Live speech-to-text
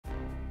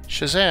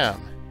Shazam!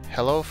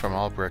 Hello from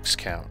All Bricks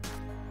Count.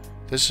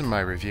 This is my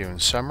review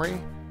and summary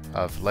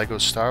of LEGO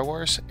Star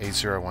Wars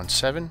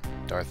 8017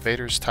 Darth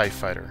Vader's TIE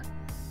Fighter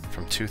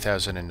from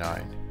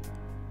 2009.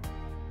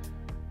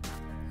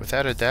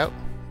 Without a doubt,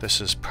 this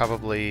is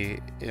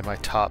probably in my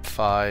top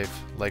 5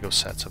 LEGO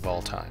sets of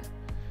all time.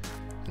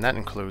 And that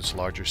includes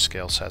larger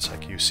scale sets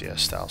like UCS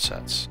style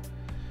sets.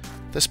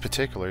 This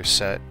particular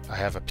set I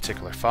have a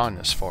particular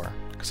fondness for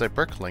because I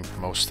bricklinked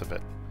most of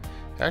it.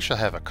 I actually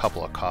have a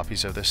couple of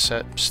copies of this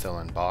set still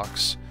in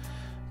box,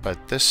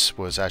 but this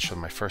was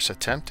actually my first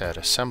attempt at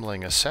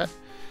assembling a set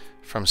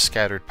from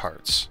scattered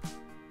parts.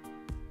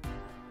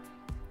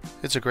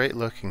 It's a great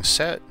looking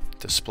set,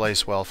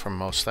 displays well from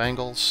most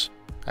angles,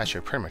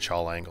 actually pretty much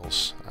all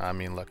angles. I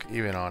mean, look,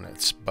 even on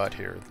its butt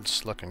here,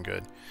 it's looking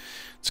good.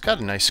 It's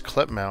got a nice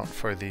clip mount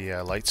for the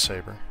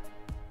lightsaber.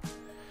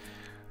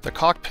 The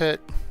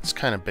cockpit is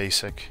kind of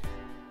basic,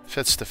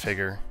 fits the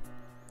figure.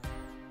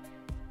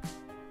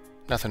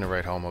 Nothing to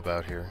write home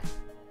about here.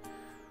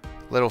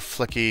 Little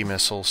flicky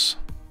missiles.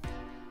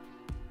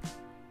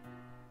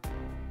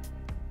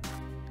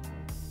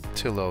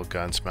 2 little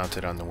guns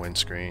mounted on the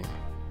windscreen.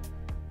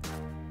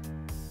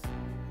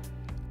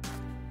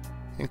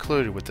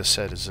 Included with the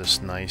set is this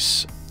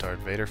nice Darth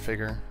Vader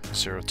figure,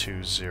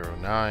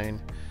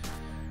 0209.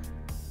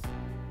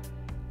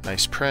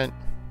 Nice print,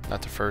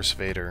 not the first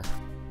Vader,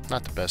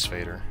 not the best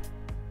Vader,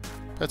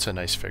 but it's a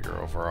nice figure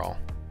overall.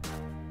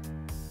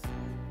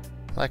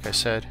 Like I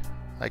said,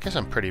 I guess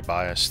I'm pretty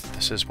biased.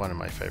 This is one of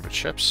my favorite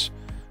ships,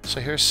 so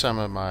here's some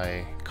of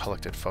my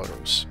collected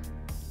photos.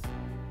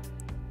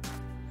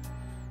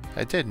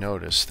 I did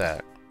notice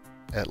that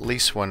at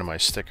least one of my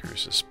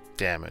stickers is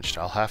damaged.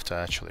 I'll have to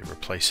actually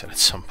replace it at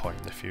some point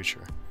in the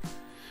future.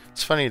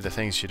 It's funny the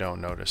things you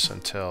don't notice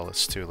until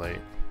it's too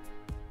late.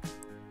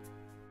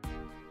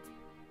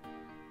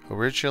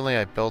 Originally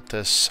I built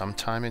this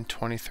sometime in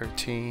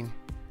 2013,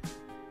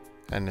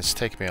 and it's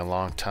taken me a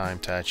long time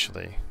to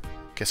actually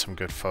get some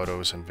good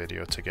photos and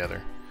video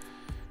together.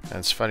 And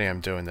it's funny I'm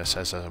doing this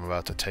as I'm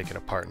about to take it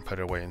apart and put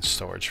it away in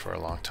storage for a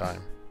long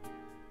time.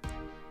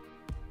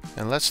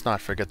 And let's not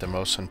forget the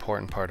most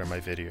important part of my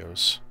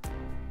videos.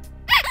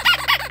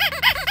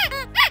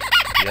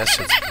 Yes,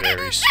 it's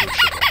very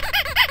switchable.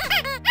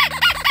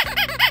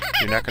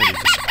 You're not going to be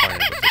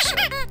disappointed with this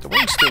set. The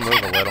wings do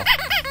move a little,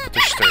 but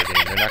they're sturdy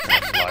and they're not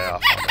going to fly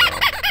off on their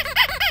own.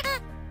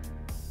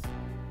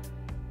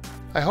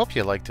 I hope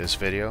you liked this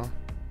video.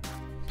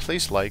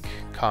 Please like,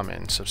 comment,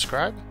 and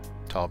subscribe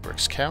to All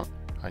Bricks Count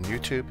on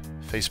YouTube,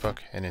 Facebook,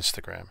 and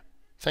Instagram.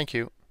 Thank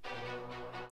you.